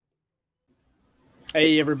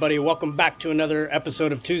Hey, everybody, welcome back to another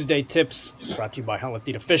episode of Tuesday Tips, brought to you by Hunt with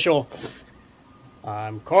Deed Official.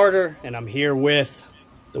 I'm Carter, and I'm here with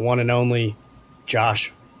the one and only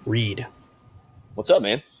Josh Reed. What's up,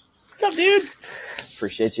 man? What's up, dude?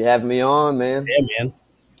 Appreciate you having me on, man. Yeah, man.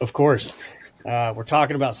 Of course. We're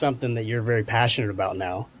talking about something that you're very passionate about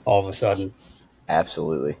now, all of a sudden.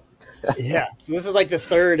 Absolutely. Yeah. So this is like the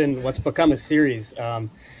third in what's become a series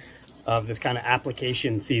of this kind of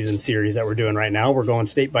application season series that we're doing right now. We're going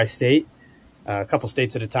state by state, a couple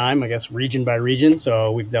states at a time, I guess, region by region.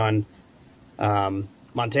 So we've done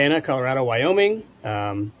Montana, Colorado, Wyoming,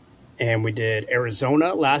 and we did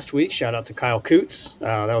Arizona last week. Shout out to Kyle Coots.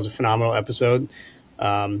 That was a phenomenal episode.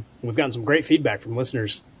 We've gotten some great feedback from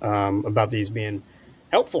listeners about these being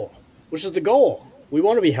helpful, which is the goal. We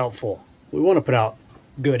want to be helpful. We want to put out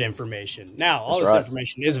good information. Now, all this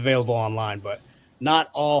information is available online, but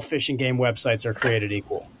not all fish and game websites are created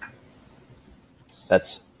equal.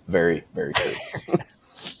 That's very, very true.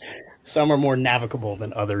 Some are more navigable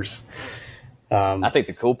than others. I think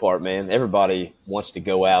the cool part, man, everybody wants to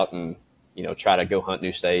go out and, try to go hunt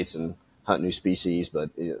new states and hunt new species,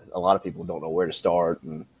 but a lot of people don't know where to start.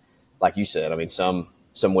 And like you said, I mean, some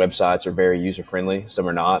websites are very user-friendly, some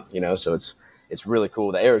are not, so it's really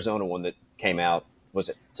cool. The Arizona one that came out, was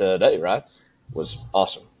it today, right? Was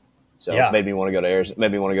awesome. So maybe you want to go to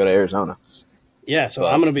Arizona. Yeah, so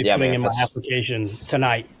I'm going to be putting in my application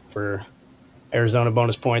tonight for Arizona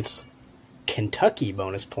bonus points, Kentucky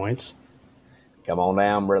bonus points. Come on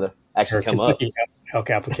down, brother. Actually, come Kentucky up. Elk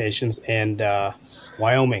applications, and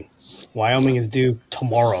Wyoming. Wyoming is due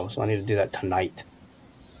tomorrow, so I need to do that tonight.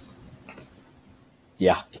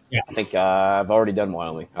 Yeah. I think I've already done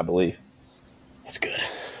Wyoming, I believe. That's good.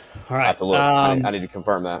 All right. I have to look. I need to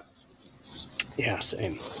confirm that. Yeah,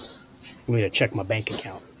 same. I need to check my bank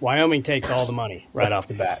account. Wyoming takes all the money right off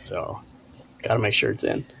the bat, so got to make sure it's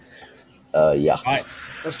in. Yeah. All right.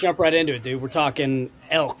 Let's jump right into it, dude. We're talking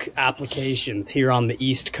elk applications here on the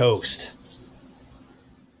East Coast.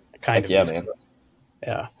 Man.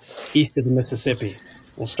 Yeah. East of the Mississippi.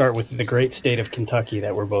 We'll start with the great state of Kentucky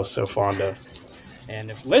that we're both so fond of. And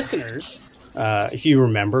if listeners, if you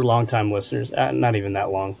remember, longtime listeners, not even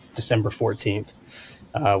that long, December 14th,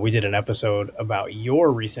 we did an episode about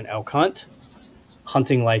your recent elk hunt,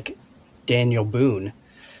 hunting like Daniel Boone.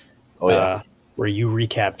 Oh, yeah. Where you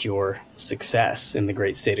recapped your success in the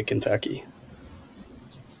great state of Kentucky.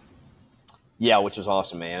 Yeah, which was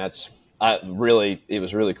awesome, man. It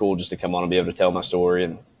was really cool just to come on and be able to tell my story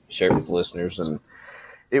and share it with the listeners. And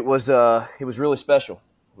it was really special,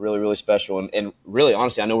 really, really special. And really,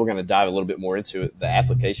 honestly, I know we're going to dive a little bit more into it. The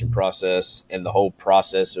application process and the whole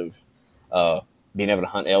process of being able to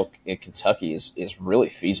hunt elk in Kentucky is really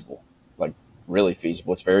feasible, like really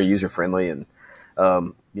feasible. It's very user friendly, and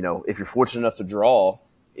if you're fortunate enough to draw,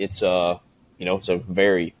 it's it's a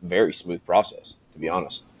very, very smooth process, to be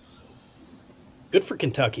honest. Good for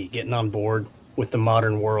Kentucky getting on board with the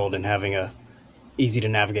modern world and having a easy to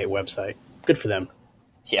navigate website. Good for them.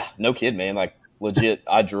 Yeah, no kid, man. Like legit,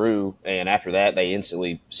 I drew, and after that, they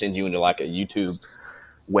instantly send you into like a YouTube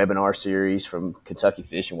webinar series from Kentucky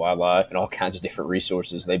Fish and Wildlife and all kinds of different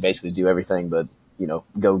resources. They basically do everything but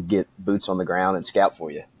go get boots on the ground and scout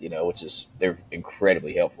for you, they're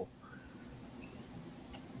incredibly helpful.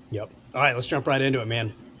 Yep. All right, let's jump right into it,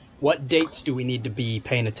 man. What dates do we need to be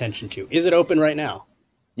paying attention to? Is it open right now?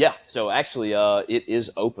 Yeah, so actually it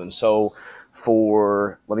is open. So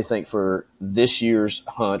for this year's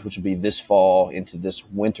hunt, which would be this fall into this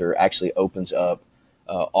winter, actually opens up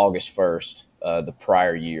August 1st, the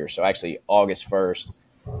prior year. So actually August 1st,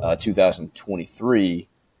 2023,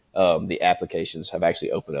 the applications have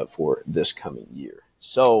actually opened up for this coming year.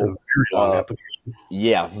 So it's a very long application.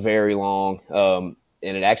 Yeah, very long.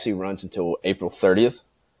 And it actually runs until April 30th.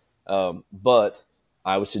 But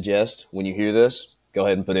I would suggest when you hear this, go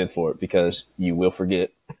ahead and put in for it because you will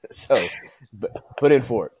forget. So put in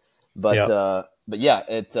for it. But yeah,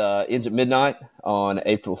 it ends at midnight on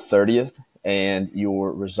April 30th, and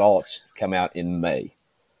your results come out in May.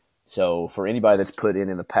 So for anybody that's put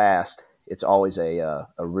in the past, it's always a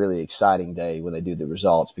really exciting day when they do the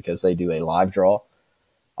results because they do a live draw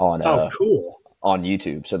on cool. on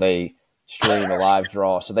YouTube. So they stream a live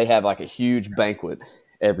draw. So they have like a huge banquet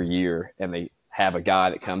every year, and they have a guy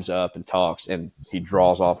that comes up and talks, and he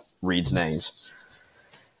draws off, reads names.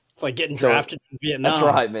 It's like getting drafted from Vietnam. That's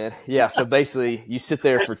right, man. Yeah, so basically you sit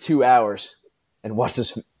there for 2 hours and watch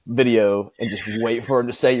this video and just wait for him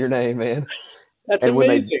to say your name, man. That's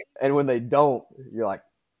amazing. When they don't, you're like,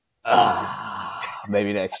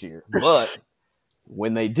 maybe next year. But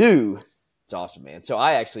when they do, it's awesome, man. So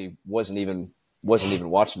I actually wasn't even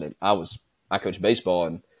watching it. I was I coach baseball,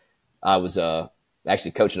 and I was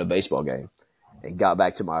actually coaching a baseball game, and got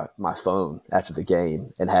back to my phone after the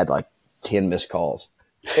game and had like 10 missed calls,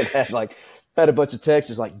 and had a bunch of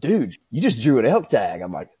texts like, dude, you just drew an elk tag.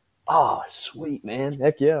 I'm like, oh, sweet, man,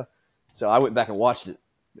 heck yeah. So I went back and watched it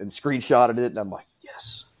and screenshotted it, and I'm like,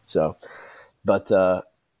 yes. So, but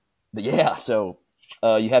yeah, so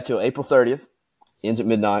you have till April 30th, ends at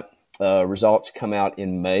midnight. Results come out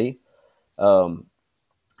in May. And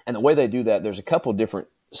the way they do that, there's a couple different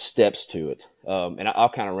steps to it. And I'll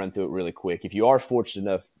kind of run through it really quick. If you are fortunate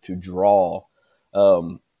enough to draw,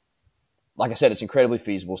 like I said, it's incredibly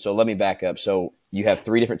feasible. So let me back up. So you have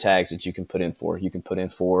 3 different tags that you can put in for. You can put in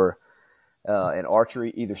for an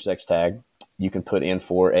archery either sex tag. You can put in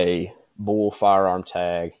for a bull firearm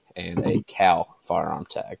tag and a cow firearm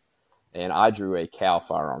tag. And I drew a cow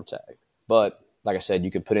firearm tag. But like I said,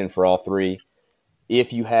 you can put in for all 3.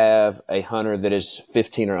 If you have a hunter that is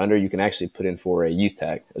 15 or under, you can actually put in for a youth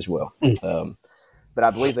tag as well. But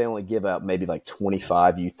I believe they only give out maybe like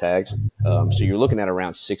 25 youth tags. So you're looking at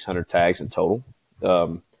around 600 tags in total.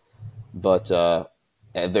 But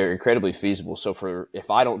they're incredibly feasible. So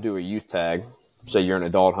if I don't do a youth tag, say you're an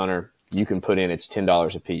adult hunter, you can put in, it's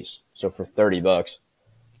 $10 a piece. So for $30,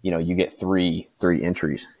 you get three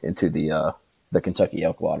entries into the Kentucky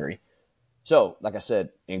Elk Lottery. So like I said,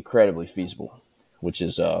 incredibly feasible, which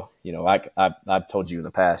is, I've told you in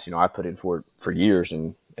the past, I put in for it for years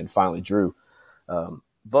and finally drew.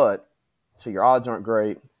 But so your odds aren't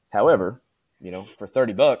great. However, for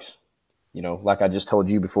 $30, like I just told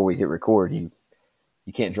you before we hit record, you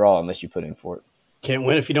can't draw unless you put in for it. Can't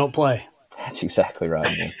win if you don't play. That's exactly right,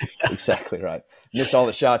 man. Exactly right. Miss all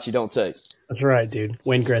the shots you don't take. That's right, dude.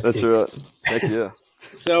 Wayne Gretzky. That's right. Heck yeah.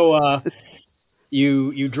 So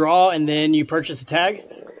you draw and then you purchase a tag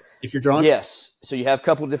if you're drawing? Yes. So you have a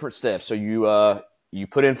couple of different steps. So you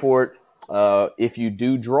put in for it. If you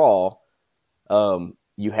do draw,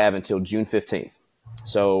 you have until June 15th.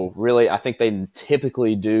 So really, I think they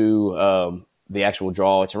typically do the actual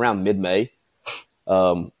draw. It's around mid-May.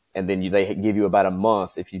 And then they give you about a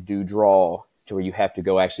month if you do draw to where you have to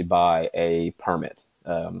go actually buy a permit.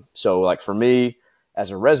 So like for me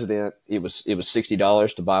as a resident, it was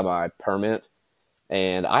 $60 to buy my permit.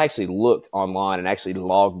 And I actually looked online and actually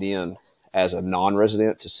logged in as a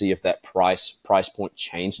non-resident to see if that price point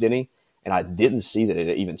changed any. And I didn't see that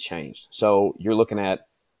it even changed. So you're looking at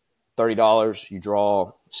 $30, you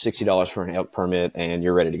draw $60 for an elk permit, and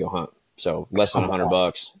you're ready to go hunt. So less than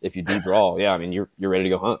 $100 if you do draw. Yeah, I mean, you're ready to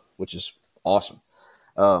go hunt, which is awesome.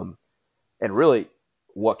 And really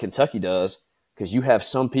what Kentucky does, because you have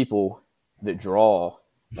some people that draw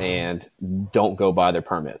and don't go buy their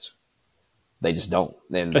permits. They just don't.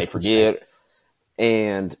 And they forget,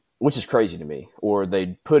 and which is crazy to me. Or they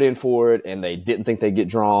put in for it and they didn't think they'd get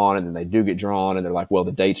drawn, and then they do get drawn, and they're like, well,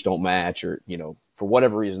 the dates don't match, or, for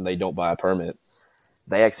whatever reason they don't buy a permit.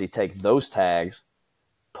 They actually take those tags,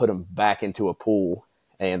 put them back into a pool,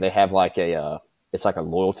 and they have like it's like a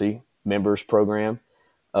loyalty members program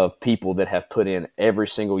of people that have put in every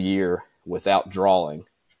single year without drawing.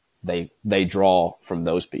 They draw from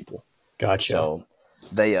those people. Gotcha. So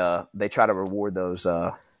they try to reward those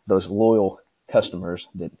loyal customers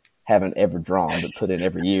that haven't ever drawn but put in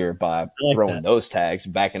every year by throwing those tags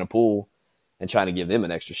back in a pool and trying to give them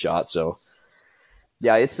an extra shot. So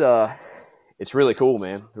yeah, it's really cool,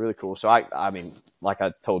 man. Really cool. So I mean, like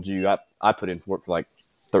I told you, I put in for it for like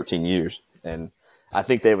 13 years, and I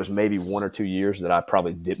think there was maybe 1 or 2 years that I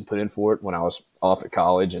probably didn't put in for it when I was off at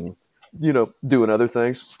college and doing other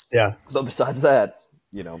things. Yeah. But besides that,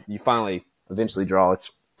 you finally eventually draw.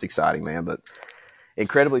 It's exciting, man, but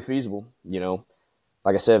incredibly feasible.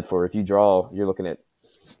 Like I said, if you draw, you're looking at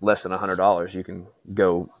less than $100. You can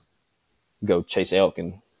go chase elk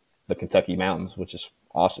in the Kentucky mountains, which is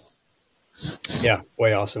awesome. Yeah,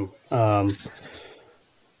 way awesome.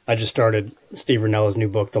 I just started Steve Rinella's new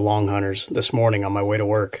book, The Long Hunters, this morning on my way to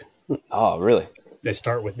work. Oh, really? They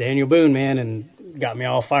start with Daniel Boone, man, and got me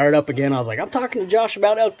all fired up again. I was like, I'm talking to Josh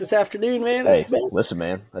about elk this afternoon, man. Hey, listen,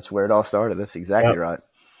 man, that's where it all started. That's exactly right.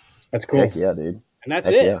 That's cool. Heck yeah, dude. And that's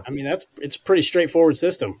it. Yeah. I mean, it's a pretty straightforward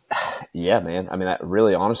system. Yeah, man. I mean, that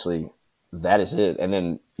really, honestly, that is it. And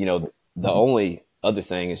then, the only other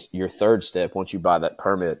thing is your third step. Once you buy that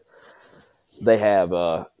permit, they have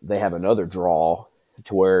another draw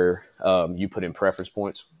to where you put in preference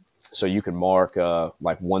points. So you can mark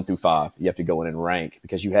like 1 through 5. You have to go in and rank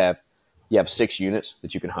because you have 6 units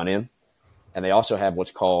that you can hunt in, and they also have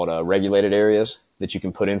what's called regulated areas that you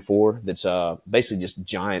can put in for. That's basically just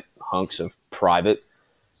giant hunks of private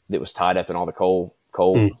that was tied up in all the coal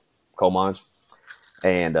mines,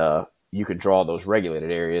 and you can draw those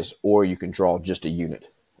regulated areas, or you can draw just a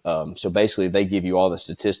unit. So basically, they give you all the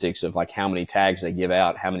statistics of like how many tags they give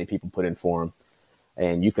out, how many people put in for them,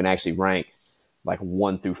 and you can actually rank like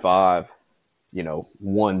 1 through 5.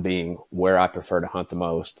 1 being where I prefer to hunt the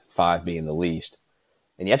most, 5 being the least.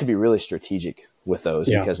 And you have to be really strategic with those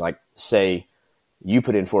because, like, say you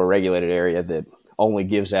put in for a regulated area that only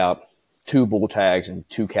gives out 2 bull tags and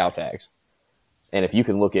 2 cow tags. And if you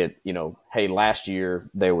can look at, hey, last year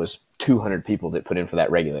there was 200 people that put in for that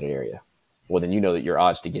regulated area. Well, then you know that your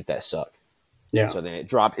odds to get that suck. Yeah. So then it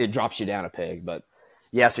drops you down a peg. But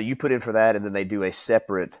yeah, so you put in for that, and then they do a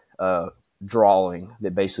separate drawing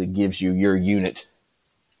that basically gives you your unit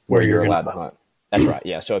where you're allowed to hunt. That's right.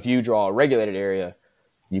 Yeah. So if you draw a regulated area,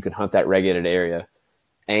 you can hunt that regulated area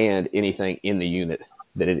and anything in the unit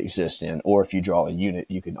that it exists in. Or if you draw a unit,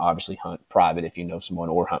 you can obviously hunt private if you know someone,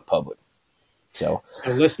 or hunt public. So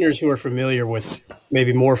listeners who are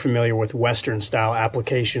maybe more familiar with Western style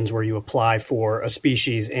applications where you apply for a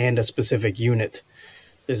species and a specific unit,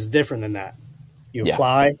 this is different than that. You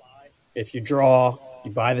apply, if you draw,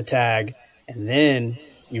 you buy the tag, and then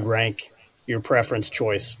you rank your preference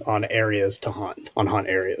choice on areas to hunt, on hunt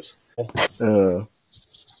areas. And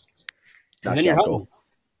then you're hunting.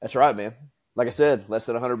 That's right, man. Like I said, less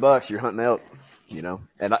than $100, you're hunting elk,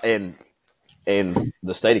 and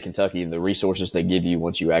the state of Kentucky and the resources they give you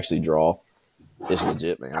once you actually draw is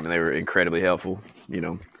legit, man. I mean, they were incredibly helpful,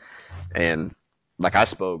 and like I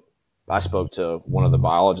spoke to one of the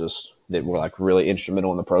biologists that were like really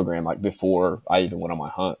instrumental in the program, like before I even went on my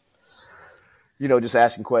hunt, just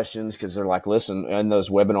asking questions. Cause they're like, listen, in those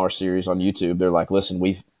webinar series on YouTube, they're like, listen,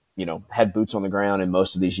 we've, had boots on the ground in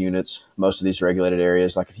most of these units, most of these regulated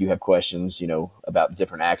areas. Like if you have questions, about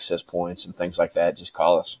different access points and things like that, just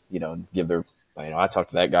call us, and give their, I talked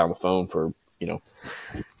to that guy on the phone for,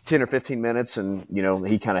 10 or 15 minutes, and,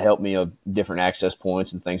 he kind of helped me of different access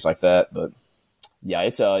points and things like that. But yeah,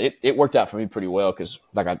 it worked out for me pretty well. Cause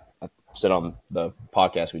like I said on the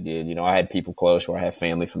podcast we did, I had people close where I have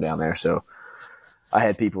family from down there. So I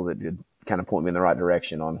had people that did kind of point me in the right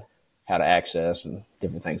direction on how to access and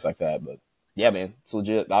different things like that. But yeah, man, it's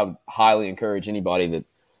legit. I would highly encourage anybody that,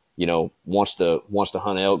 wants to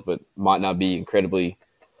hunt elk, but might not be incredibly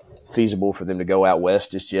feasible for them to go out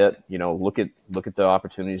west just yet. Look at the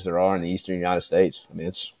opportunities there are in the eastern United States. I mean,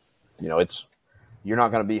 it's you're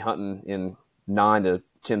not going to be hunting in 9 to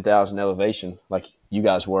 10,000 elevation like you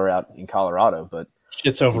guys were out in Colorado, but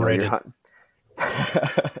it's overrated.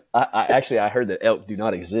 I heard that elk do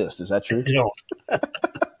not exist. Is that true? No.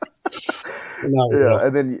 Yeah,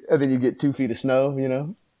 and then you get 2 feet of snow.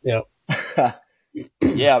 Yeah.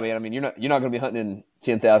 Yeah, man. I mean, you're not going to be hunting in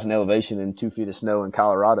 10,000 elevation and 2 feet of snow in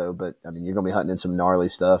Colorado, but I mean, you're going to be hunting in some gnarly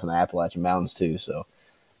stuff in the Appalachian Mountains too. So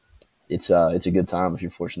it's a good time if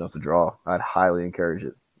you're fortunate enough to draw. I'd highly encourage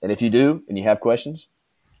it. And if you do and you have questions,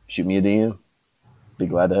 shoot me a DM. Be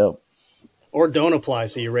glad to help. Or don't apply,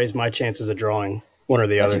 so you raise my chances of drawing, one or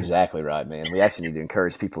the other. That's exactly right, man. We actually need to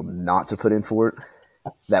encourage people not to put in for it.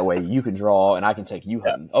 That way you can draw and I can take you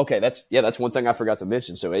hunting. Okay, that's one thing I forgot to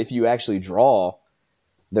mention. So if you actually draw,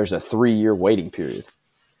 there's a 3-year waiting period.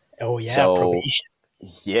 Oh, yeah, so, probation.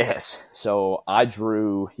 Yes. So I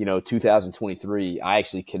drew, 2023. I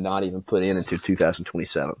actually cannot even put in until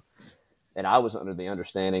 2027. And I was under the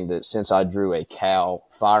understanding that since I drew a cow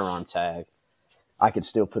firearm tag, I could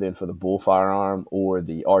still put in for the bull firearm or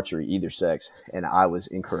the archery, either sex. And I was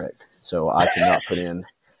incorrect. So I cannot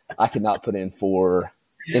put in for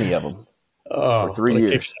any of them for 3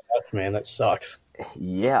 years. Man, that sucks.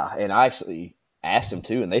 Yeah. And I actually asked them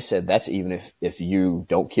too, and they said that's even if you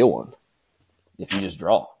don't kill one. If you just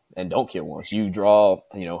draw and don't kill one. So you draw,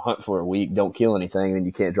 hunt for a week, don't kill anything, then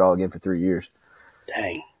you can't draw again for 3 years.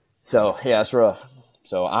 Dang. So, yeah, that's rough.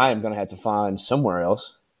 So I am going to have to find somewhere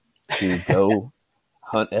else to go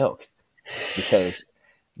hunt elk because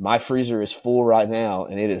my freezer is full right now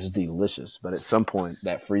and it is delicious. But at some point,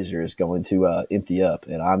 that freezer is going to empty up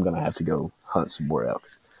and I'm going to have to go hunt some more elk.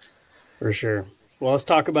 For sure. Well, let's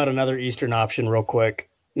talk about another Eastern option real quick.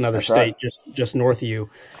 Another That's state right. just north of you.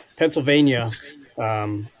 Pennsylvania,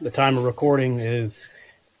 the time of recording is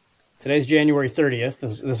today's January 30th.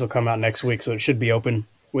 This will come out next week, so it should be open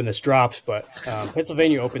when this drops. But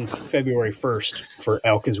Pennsylvania opens February 1st for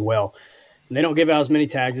elk as well. And they don't give out as many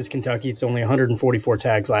tags as Kentucky. It's only 144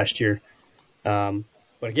 tags last year. But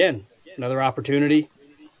again, another opportunity.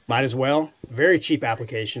 Might as well. Very cheap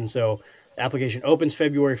application. So the application opens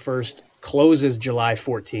February 1st, closes July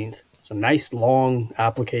 14th. So nice long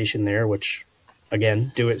application there, which,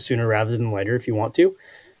 again, do it sooner rather than later if you want to.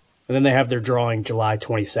 And then they have their drawing July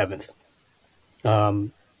 27th.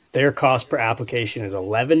 Their cost per application is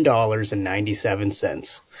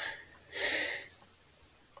 $11.97.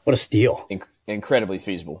 What a steal. Incredibly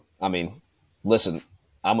feasible. I mean, listen,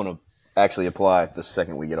 I'm going to actually apply the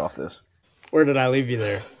second we get off this. Where did I leave you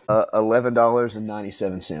there?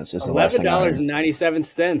 $11.97 is the last thing I heard.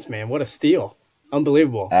 $11.97, man. What a steal.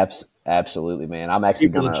 Unbelievable. Absolutely, man. I'm actually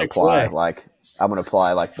going to apply like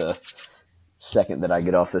the second that I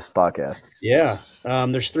get off this podcast. Yeah.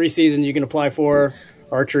 There's 3 seasons you can apply for: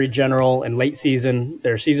 archery, general, and late season.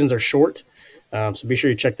 Their seasons are short, so be sure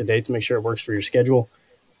you check the date to make sure it works for your schedule.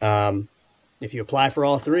 If you apply for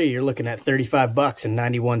all 3, you're looking at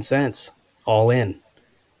 $35.91 all in.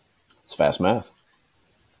 It's fast math.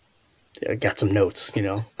 Yeah, I got some notes,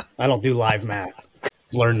 I don't do live math.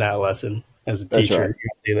 Learned that lesson as a teacher. Right.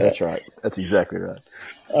 Do that. That's right. That's exactly right.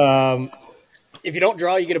 If you don't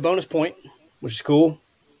draw, you get a bonus point, which is cool,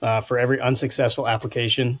 for every unsuccessful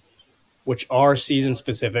application, which are season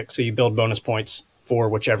specific. So you build bonus points for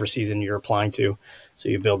whichever season you're applying to. So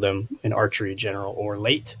you build them in archery, general, or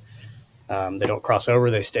late. They don't cross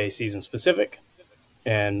over. They stay season specific.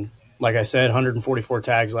 And like I said, 144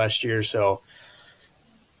 tags last year. So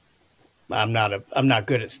I'm not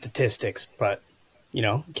good at statistics, but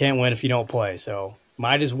can't win if you don't play. So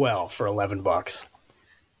might as well for $11.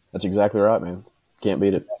 That's exactly right, man. Can't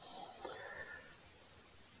beat it.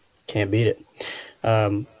 Can't beat it.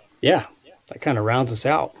 Yeah, that kind of rounds us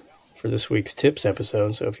out for this week's tips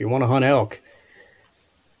episode. So if you want to hunt elk,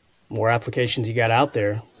 more applications you got out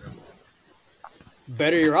there,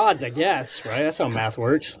 better your odds, I guess, right? That's how math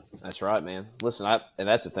works. That's right, man. Listen, and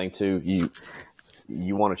that's the thing too.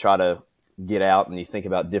 You want to try to get out and you think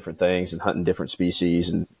about different things and hunting different species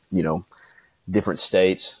and different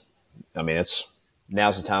states. I mean,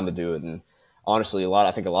 now's the time to do it. And honestly,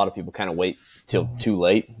 I think a lot of people kind of wait till too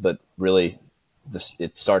late, but really,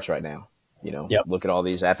 it starts right now. Yep. Look at all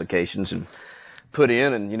these applications and put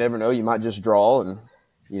in, and you never know, you might just draw, and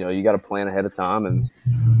you got to plan ahead of time. And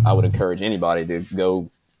I would encourage anybody to go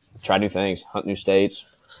try new things, hunt new states,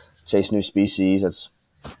 chase new species. That's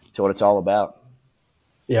what it's all about.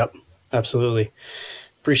 Yep, absolutely.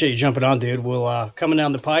 Appreciate you jumping on, dude. We'll coming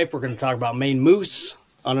down the pipe, we're going to talk about Maine moose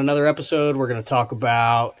on another episode. We're going to talk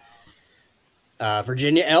about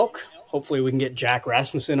Virginia elk. Hopefully we can get Jack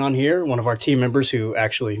Rasmussen on here, one of our team members who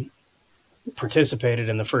actually participated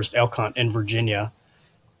in the first elk hunt in Virginia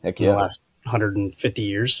Heck in yeah. the last 150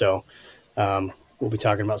 years. So we'll be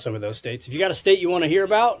talking about some of those states. If you got a state you want to hear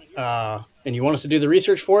about and you want us to do the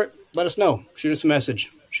research for it, let us know. Shoot us a message.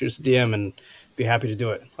 Shoot us a DM and be happy to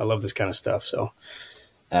do it. I love this kind of stuff. So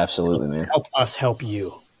Absolutely, man. help us help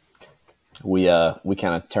you. We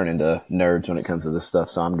kind of turn into nerds when it comes to this stuff,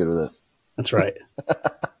 so I'm good with it. That's right.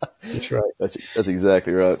 That's right. That's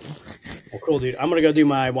exactly right. Well, cool, dude. I'm going to go do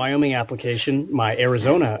my Wyoming application, my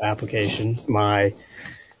Arizona application, my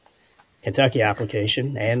Kentucky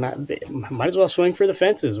application, and I might as well swing for the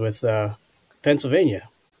fences with Pennsylvania.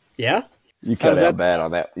 Yeah? You cut out bad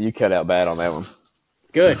on that. You cut out bad on that one.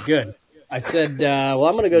 Good. I said, well,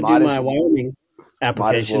 I'm going to go do my Wyoming application.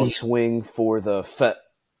 Might as well swing for the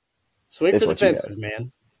Swing for the fences,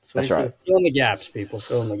 man. That's right. Fill in the gaps, people.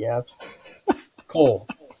 Fill in the gaps. Cole,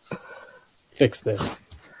 fix this.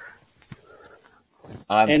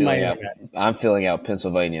 I'm filling out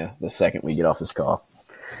Pennsylvania the second we get off this call.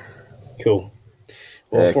 Cool.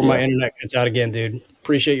 Well, Heck before my yeah. internet cuts out again, dude,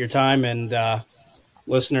 appreciate your time. And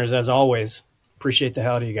listeners, as always, appreciate the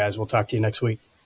hell out of you guys. We'll talk to you next week.